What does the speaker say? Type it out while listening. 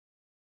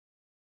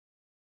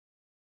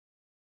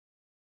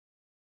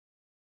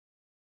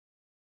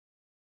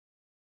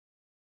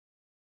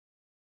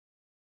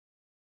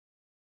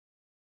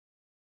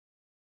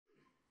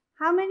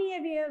How many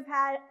of you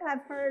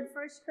have heard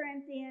 1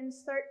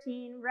 Corinthians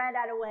 13 read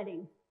at a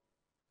wedding?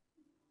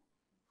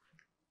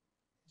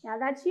 Yeah,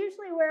 that's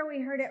usually where we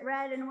heard it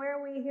read and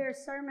where we hear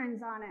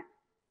sermons on it.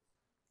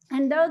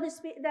 And though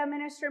the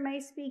minister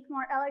may speak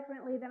more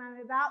eloquently than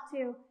I'm about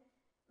to,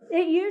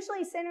 it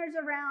usually centers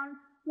around,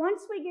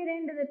 once we get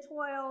into the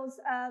toils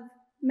of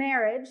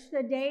marriage,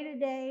 the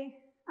day-to-day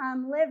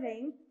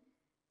living,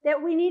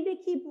 that we need to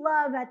keep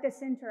love at the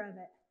center of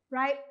it,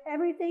 right?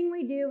 Everything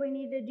we do, we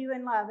need to do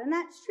in love. And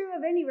that's true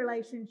of any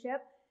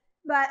relationship.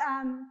 But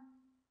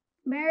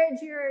marriage,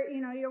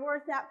 you're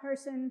worth that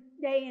person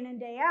day in and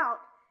day out.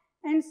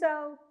 And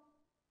so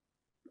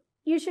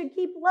you should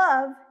keep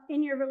love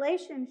in your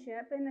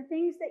relationship and the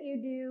things that you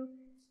do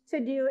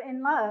to do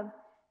in love,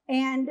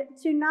 and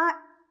to not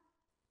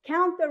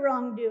count the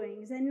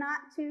wrongdoings, and not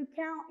to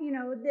count,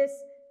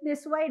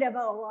 this weight of,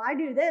 oh, well, I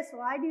do this,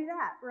 well, I do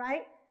that,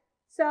 right?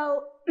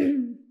 So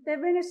the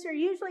minister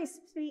usually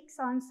speaks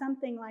on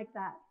something like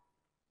that.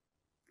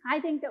 I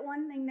think that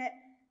one thing that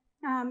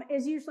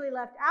is usually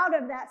left out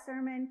of that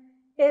sermon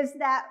is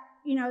that,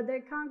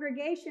 the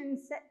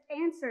congregation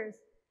answers,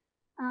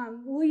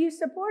 will you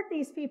support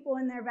these people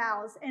in their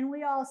vows? And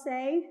we all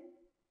say,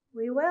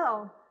 we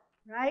will,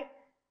 right?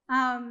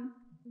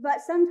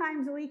 But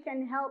sometimes we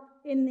can help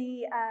in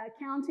the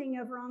counting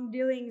of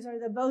wrongdoings or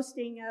the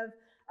boasting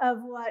of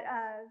what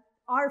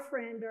our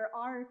friend or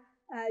our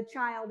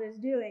child is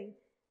doing.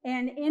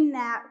 And in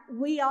that,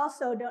 we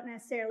also don't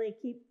necessarily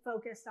keep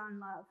focused on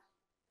love.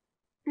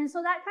 And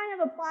so that kind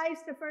of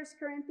applies to 1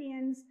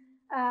 Corinthians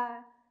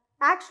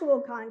actual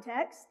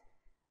context.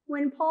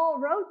 When Paul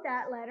wrote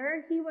that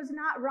letter, he was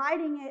not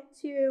writing it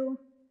to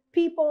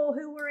people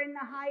who were in the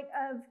height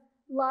of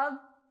love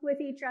with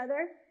each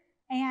other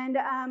and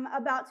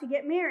about to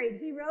get married.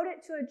 He wrote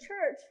it to a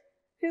church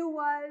who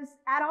was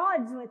at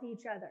odds with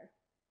each other.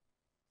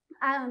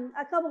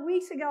 A couple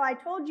weeks ago, I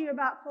told you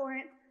about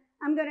Corinth.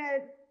 I'm going to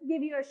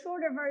give you a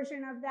shorter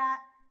version of that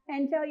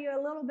and tell you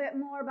a little bit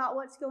more about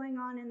what's going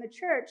on in the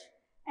church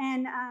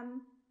and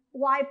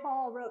why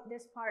Paul wrote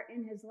this part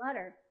in his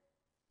letter.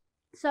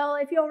 So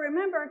if you'll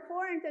remember,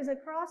 Corinth is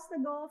across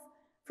the Gulf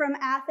from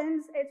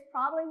Athens. It's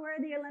probably where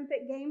the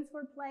Olympic Games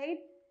were played.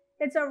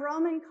 It's a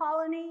Roman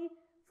colony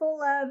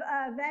full of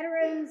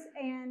veterans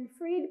and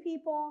freed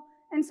people.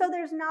 And so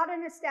there's not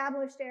an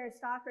established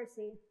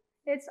aristocracy.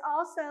 There's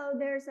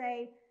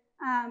a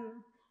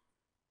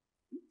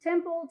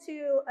temple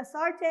to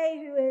Astarte,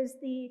 who is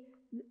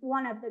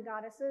one of the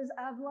goddesses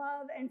of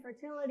love and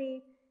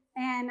fertility.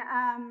 And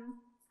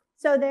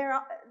so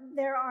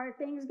there are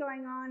things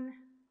going on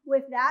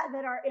with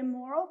that are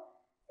immoral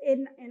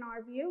in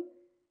our view.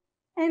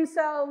 And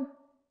so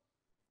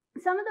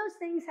some of those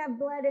things have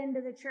bled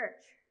into the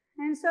church.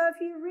 And so if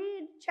you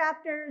read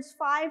chapters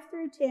 5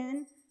 through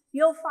 10,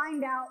 you'll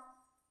find out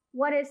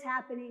what is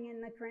happening in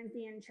the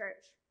Corinthian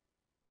church.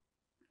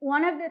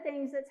 One of the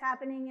things that's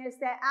happening is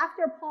that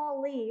after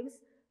Paul leaves,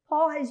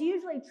 Paul has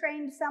usually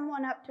trained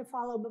someone up to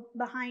follow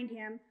behind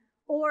him,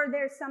 or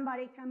there's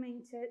somebody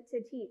coming to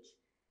teach.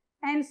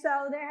 And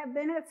so there have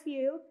been a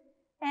few.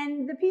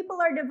 And the people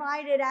are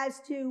divided as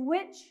to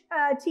which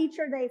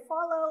teacher they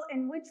follow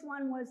and which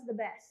one was the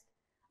best.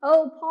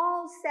 Oh,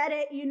 Paul said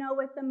it,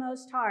 with the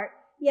most heart.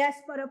 Yes,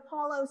 but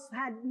Apollos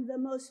had the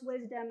most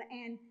wisdom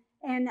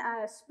and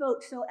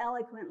spoke so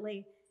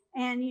eloquently.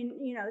 And,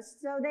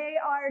 so they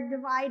are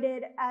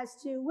divided as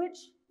to which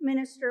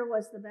minister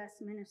was the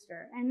best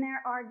minister. And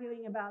they're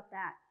arguing about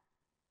that.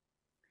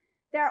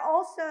 They're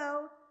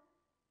also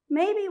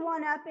maybe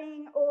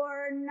one-upping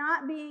or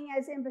not being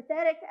as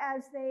empathetic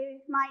as they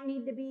might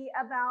need to be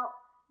about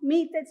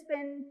meat that's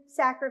been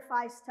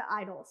sacrificed to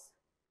idols.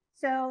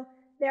 So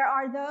there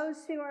are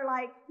those who are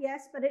like,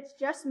 yes, but it's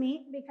just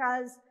meat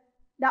because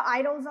the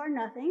idols are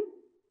nothing.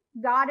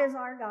 God is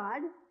our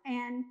God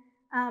and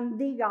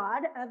the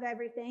God of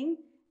everything.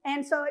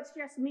 And so it's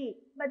just meat.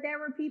 But there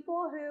were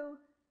people who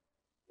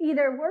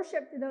either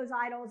worshiped those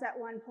idols at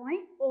one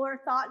point or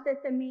thought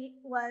that the meat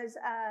was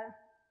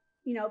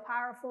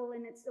powerful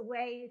in its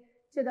way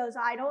to those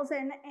idols.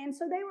 And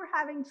so they were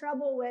having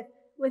trouble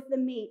with the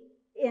meat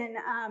in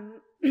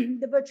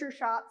the butcher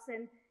shops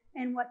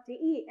and what to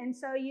eat. And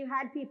so you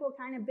had people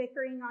kind of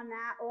bickering on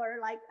that, or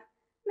like,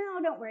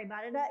 no, don't worry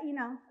about it.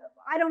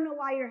 I don't know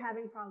why you're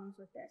having problems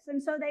with this.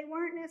 And so they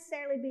weren't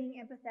necessarily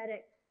being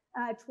empathetic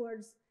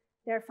towards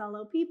their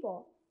fellow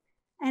people.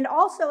 And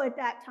also at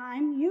that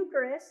time,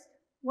 Eucharist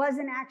was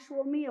an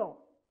actual meal.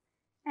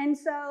 And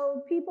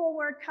so people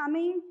were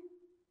coming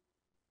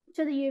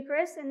to the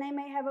Eucharist, and they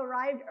may have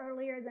arrived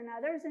earlier than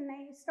others, and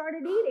they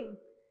started eating,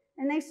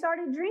 and they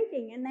started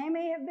drinking, and they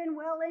may have been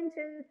well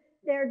into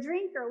their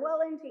drink or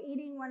well into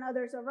eating when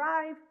others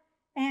arrived,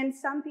 and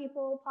some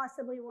people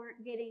possibly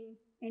weren't getting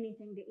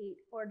anything to eat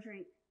or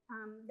drink.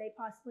 They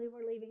possibly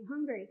were leaving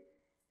hungry.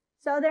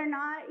 So they're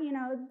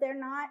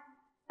not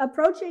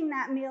approaching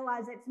that meal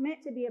as it's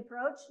meant to be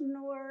approached,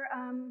 nor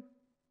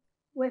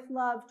with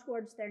love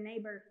towards their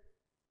neighbor.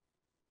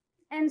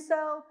 And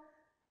so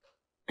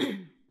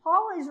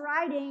Paul is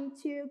writing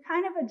to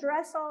kind of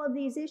address all of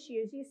these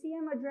issues. You see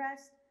him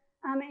address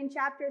in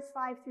chapters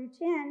 5 through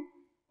 10.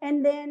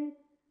 And then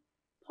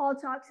Paul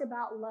talks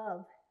about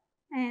love.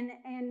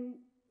 And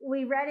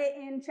we read it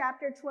in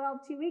chapter 12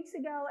 2 weeks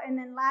ago, and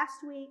then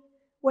last week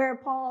where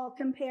Paul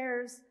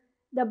compares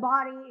the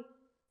body,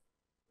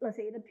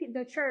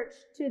 the church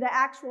to the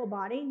actual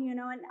body, and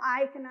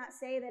I cannot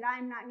say that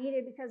I'm not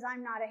needed because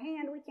I'm not a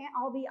hand. We can't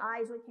all be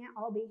eyes. We can't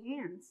all be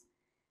hands.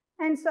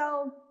 And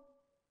so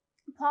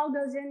Paul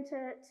goes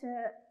into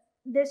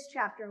this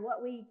chapter,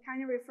 what we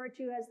kind of refer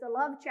to as the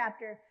love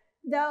chapter.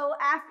 Though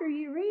after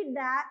you read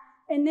that,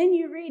 and then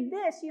you read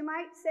this, you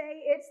might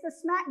say it's the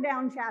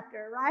smackdown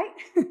chapter, right?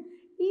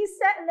 He's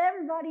setting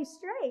everybody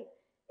straight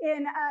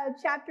in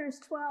chapters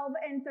 12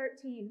 and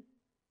 13.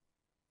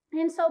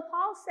 And so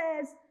Paul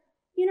says,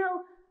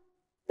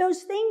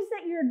 those things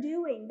that you're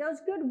doing, those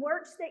good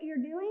works that you're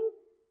doing,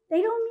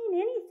 they don't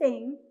mean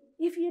anything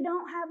if you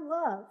don't have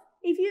love.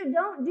 If you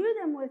don't do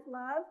them with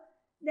love,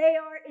 they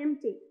are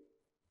empty.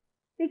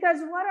 Because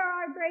what are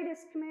our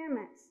greatest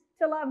commandments?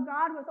 To love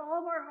God with all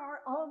of our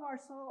heart, all of our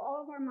soul,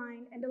 all of our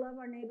mind, and to love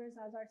our neighbors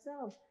as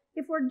ourselves.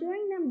 If we're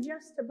doing them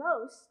just to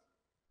boast,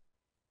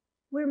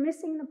 we're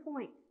missing the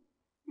point.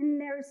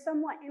 And they're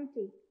somewhat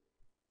empty.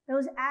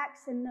 Those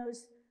acts and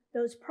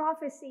those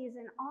prophecies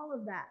and all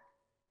of that.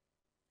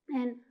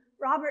 And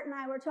Robert and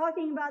I were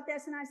talking about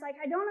this, and I was like,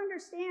 I don't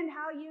understand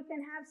how you can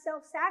have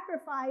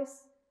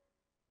self-sacrifice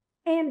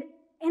and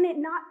it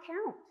not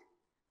count,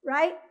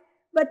 right?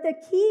 But the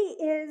key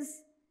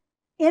is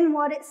in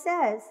what it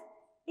says.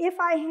 If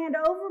I hand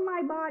over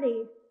my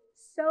body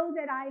so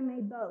that I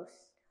may boast,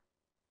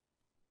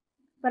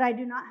 but I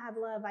do not have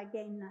love, I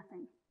gain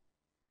nothing.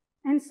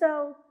 And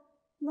so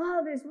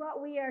love is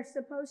what we are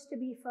supposed to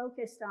be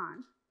focused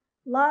on.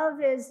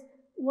 Love is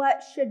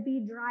what should be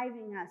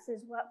driving us,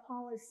 is what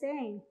Paul is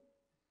saying.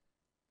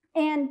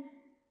 And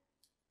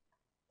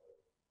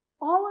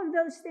all of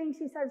those things,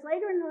 he says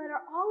later in the letter,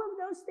 all of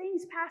those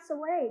things pass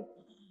away.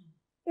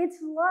 It's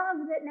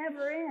love that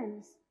never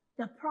ends.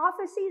 The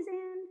prophecies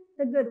end,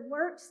 the good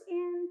works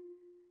end.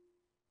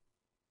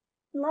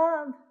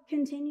 Love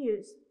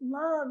continues.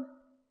 Love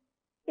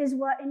is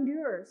what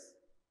endures.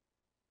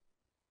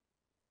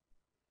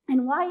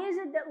 And why is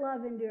it that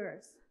love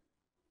endures?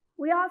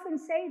 We often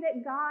say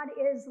that God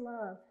is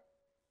love.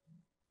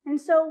 And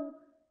so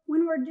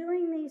when we're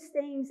doing these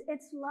things,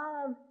 it's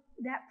love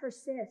that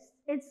persists.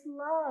 It's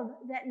love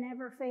that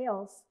never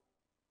fails.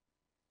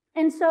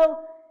 And so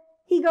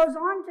he goes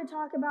on to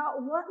talk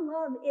about what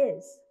love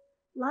is.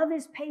 Love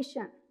is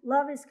patient.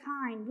 Love is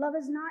kind. Love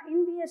is not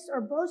envious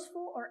or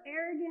boastful or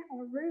arrogant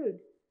or rude.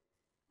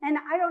 And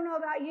I don't know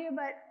about you,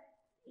 but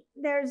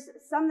there's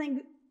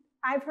something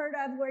I've heard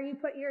of where you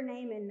put your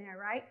name in there,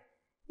 right?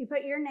 You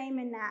put your name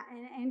in that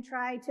and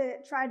try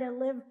to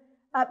live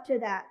up to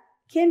that.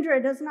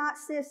 Kendrah does not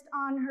insist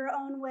on her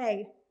own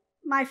way.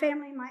 My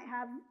family might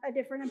have a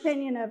different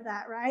opinion of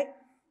that, right?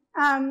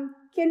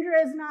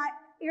 Kendrah is not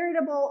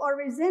irritable or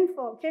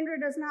resentful. Kendrah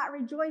does not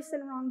rejoice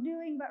in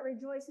wrongdoing, but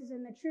rejoices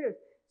in the truth.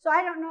 So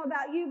I don't know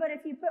about you, but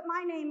if you put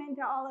my name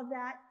into all of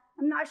that,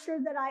 I'm not sure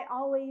that I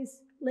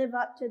always live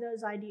up to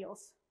those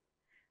ideals.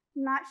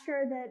 I'm not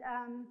sure that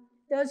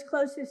those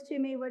closest to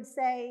me would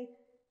say,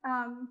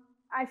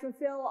 I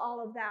fulfill all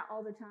of that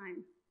all the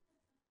time.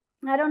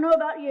 I don't know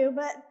about you,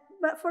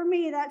 but for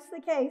me, that's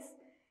the case.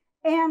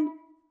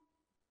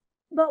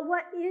 But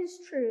what is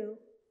true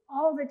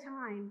all the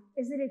time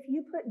is that if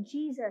you put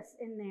Jesus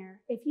in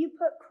there, if you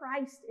put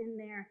Christ in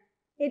there,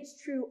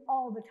 it's true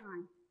all the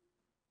time.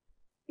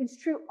 It's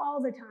true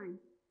all the time.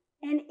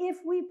 And if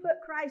we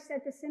put Christ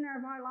at the center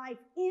of our life,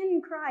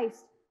 in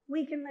Christ,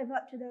 we can live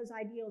up to those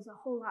ideals a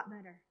whole lot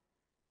better.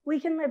 We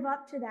can live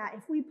up to that.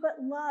 If we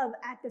put love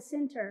at the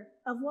center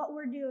of what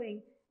we're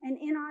doing and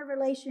in our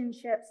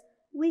relationships,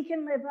 we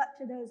can live up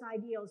to those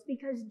ideals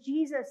because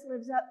Jesus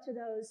lives up to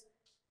those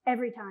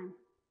every time.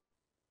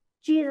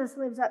 Jesus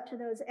lives up to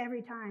those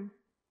every time.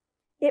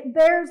 It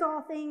bears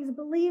all things,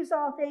 believes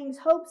all things,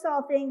 hopes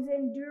all things,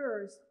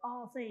 endures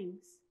all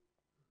things.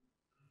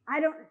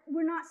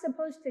 We're not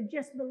supposed to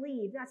just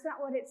believe. That's not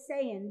what it's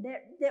saying,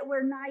 that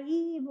we're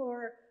naive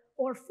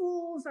or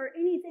fools or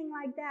anything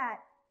like that.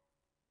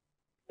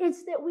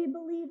 It's that we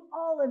believe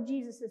all of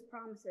Jesus'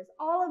 promises,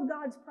 all of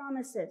God's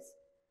promises.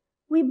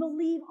 We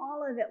believe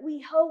all of it.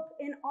 We hope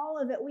in all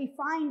of it. We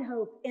find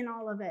hope in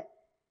all of it.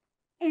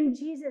 And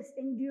Jesus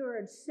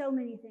endured so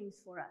many things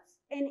for us.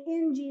 And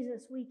in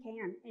Jesus, we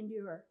can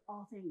endure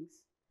all things.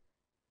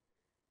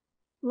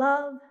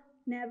 Love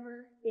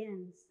never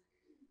ends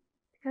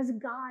because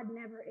God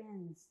never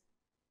ends.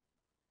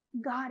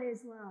 God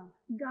is love.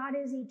 God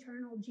is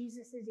eternal.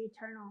 Jesus is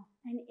eternal.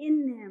 And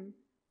in them,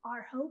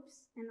 our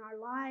hopes and our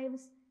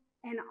lives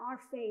and our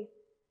faith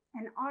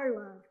and our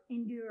love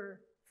endure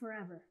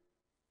forever.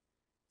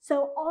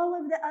 So all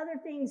of the other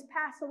things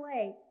pass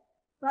away,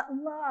 but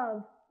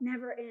love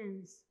never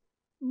ends.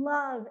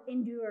 Love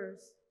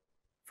endures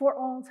for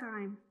all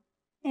time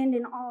and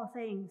in all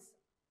things.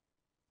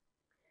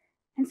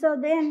 And so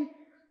then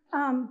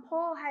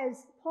Paul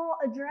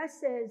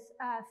addresses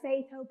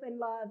faith, hope, and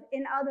love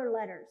in other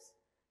letters.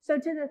 So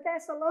to the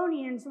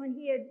Thessalonians, when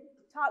he had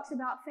talks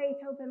about faith,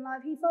 hope, and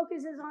love, he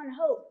focuses on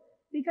hope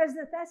because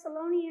the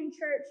Thessalonian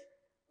church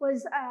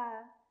was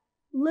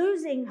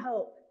losing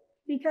hope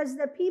because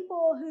the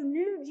people who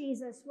knew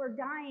Jesus were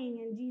dying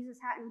and Jesus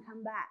hadn't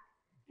come back.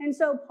 And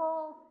so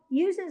Paul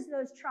uses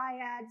those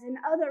triads in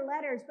other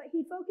letters, but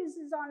he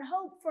focuses on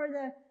hope for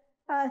the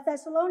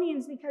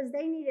Thessalonians because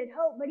they needed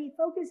hope, but he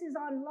focuses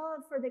on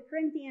love for the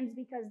Corinthians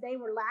because they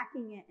were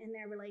lacking it in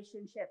their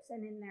relationships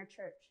and in their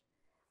church.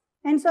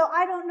 And so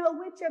I don't know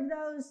which of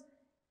those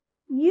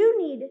you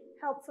need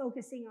help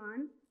focusing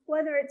on,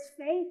 whether it's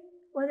faith,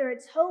 whether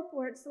it's hope,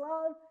 or it's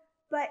love,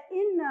 but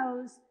in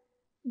those,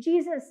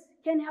 Jesus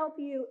can help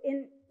you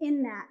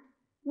in that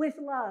with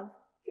love.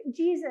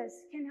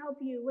 Jesus can help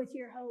you with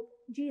your hope.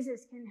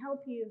 Jesus can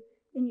help you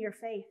in your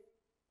faith.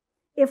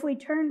 If we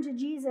turn to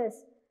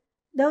Jesus,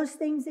 those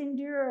things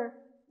endure,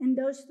 and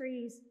those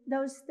three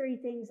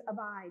things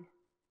abide.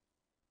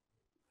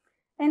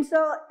 And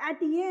so at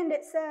the end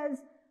it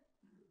says,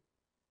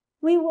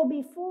 we will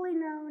be fully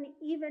known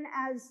even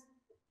as,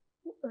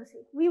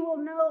 we will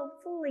know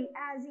fully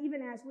as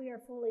even as we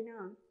are fully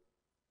known.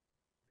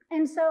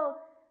 And so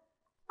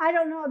I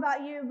don't know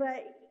about you,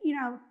 but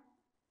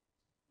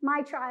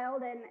my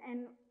child,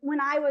 and when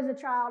I was a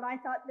child, I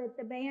thought that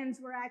the bands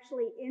were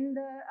actually in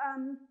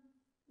the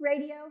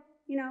radio.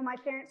 My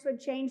parents would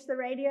change the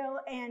radio,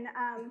 and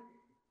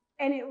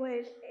it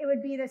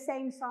would be the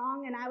same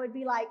song, and I would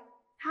be like,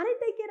 how did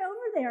they get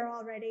over there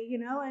already?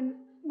 And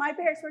my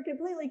parents were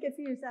completely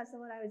confused as to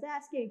what I was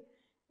asking.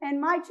 And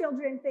my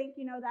children think,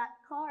 that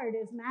card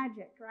is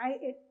magic, right?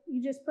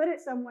 You just put it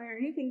somewhere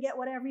and you can get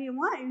whatever you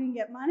want. You can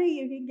get money,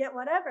 you can get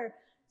whatever.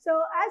 So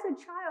as a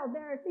child,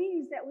 there are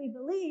things that we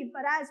believe,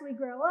 but as we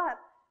grow up,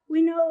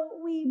 we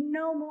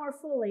know more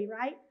fully,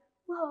 right?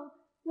 Well,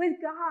 with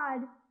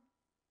God,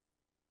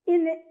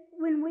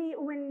 when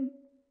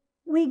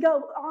we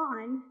go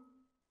on,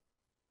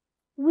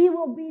 we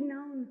will be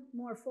known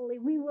more fully.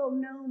 We will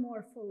know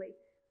more fully.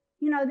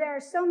 There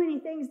are so many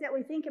things that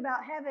we think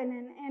about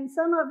heaven, and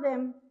some of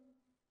them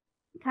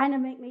kind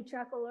of make me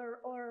chuckle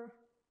or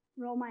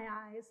roll my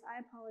eyes.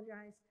 I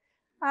apologize.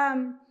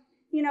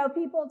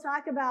 People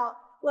talk about,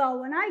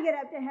 well, when I get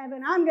up to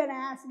heaven, I'm going to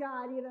ask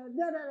God,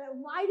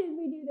 why did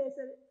we do this?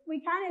 And we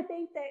kind of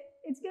think that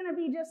it's going to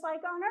be just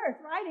like on earth,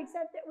 right?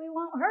 Except that we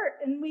won't hurt,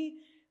 and we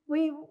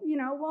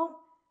won't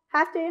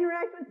have to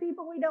interact with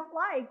people we don't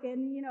like,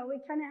 and we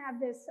kind of have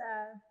this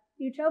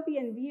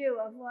utopian view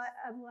of what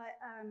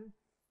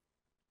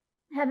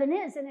heaven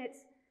is, and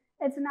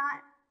it's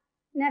not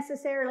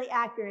necessarily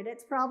accurate.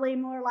 It's probably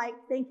more like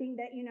thinking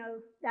that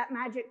that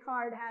magic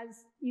card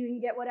you can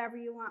get whatever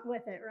you want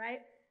with it,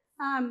 right?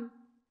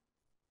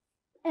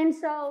 And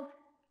so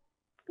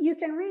you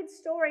can read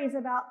stories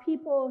about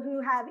people who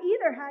have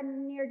either had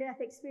near-death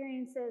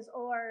experiences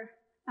or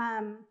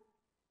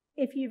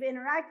if you've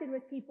interacted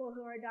with people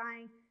who are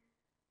dying,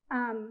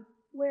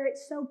 where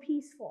it's so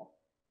peaceful,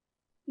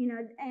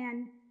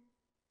 and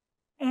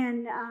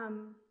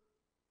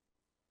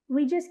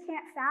we just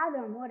can't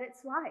fathom what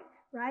it's like,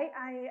 right?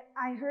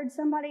 I heard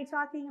somebody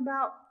talking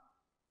about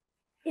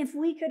if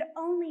we could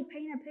only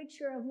paint a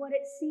picture of what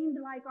it seemed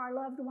like our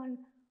loved one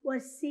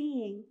was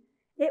seeing,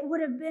 it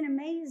would have been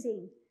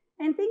amazing.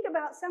 And think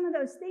about some of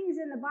those things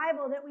in the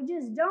Bible that we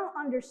just don't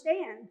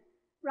understand,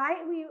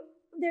 right?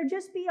 They're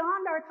just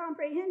beyond our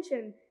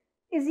comprehension.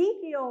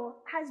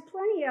 Ezekiel has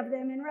plenty of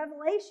them in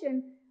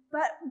Revelation,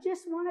 but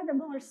just one of the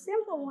more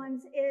simple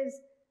ones is,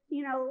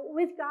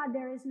 with God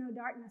there is no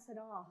darkness at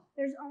all.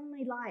 There's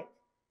only light.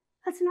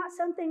 That's not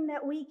something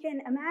that we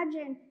can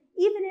imagine,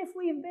 even if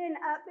we've been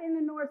up in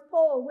the North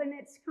Pole when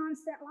it's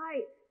constant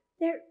light.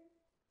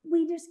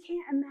 We just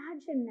can't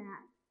imagine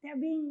that. There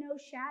being no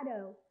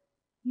shadow.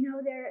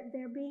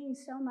 There being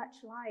so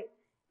much light.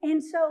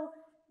 And so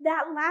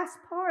that last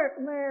part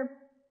where,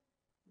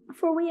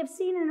 for we have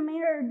seen in a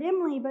mirror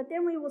dimly, but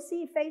then we will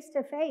see face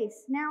to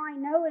face. Now I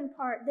know in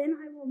part, then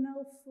I will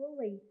know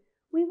fully.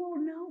 We will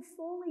know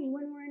fully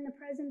when we're in the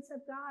presence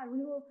of God.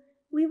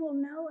 We will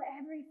know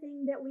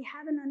everything that we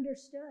haven't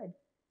understood.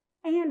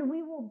 And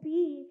we will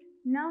be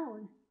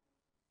known.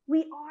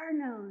 We are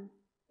known.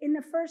 In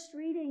the first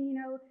reading,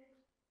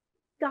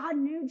 God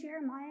knew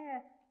Jeremiah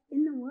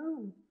in the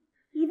womb,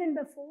 even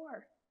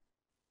before.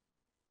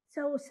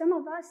 So some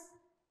of us,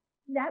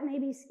 that may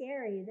be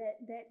scary,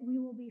 that we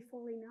will be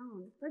fully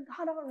known. But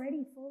God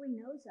already fully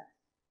knows us.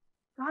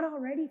 God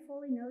already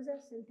fully knows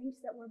us and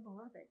thinks that we're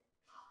beloved.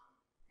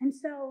 And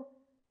so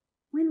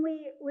when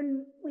we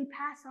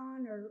pass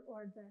on,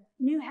 or the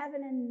new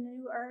heaven and the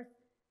new earth,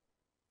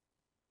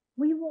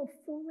 we will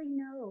fully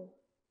know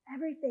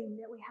everything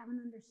that we haven't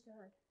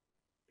understood,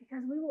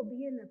 because we will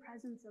be in the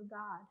presence of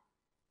God,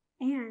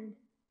 and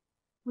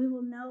we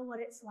will know what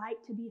it's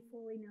like to be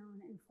fully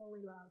known and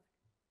fully loved.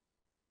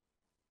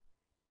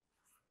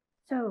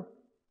 So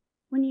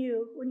when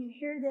you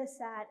hear this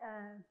at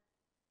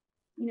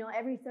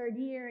every third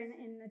year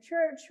in the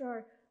church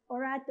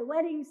or at the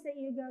weddings that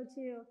you go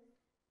to,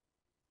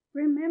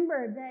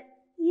 remember that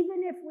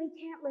even if we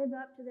can't live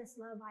up to this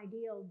love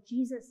ideal,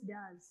 Jesus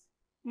does.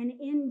 And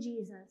in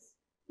Jesus,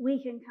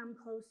 we can come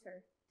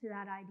closer to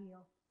that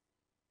ideal.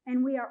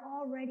 And we are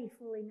already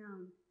fully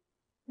known.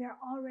 We are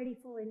already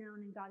fully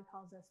known, and God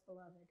calls us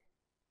beloved.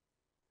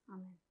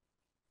 Amen.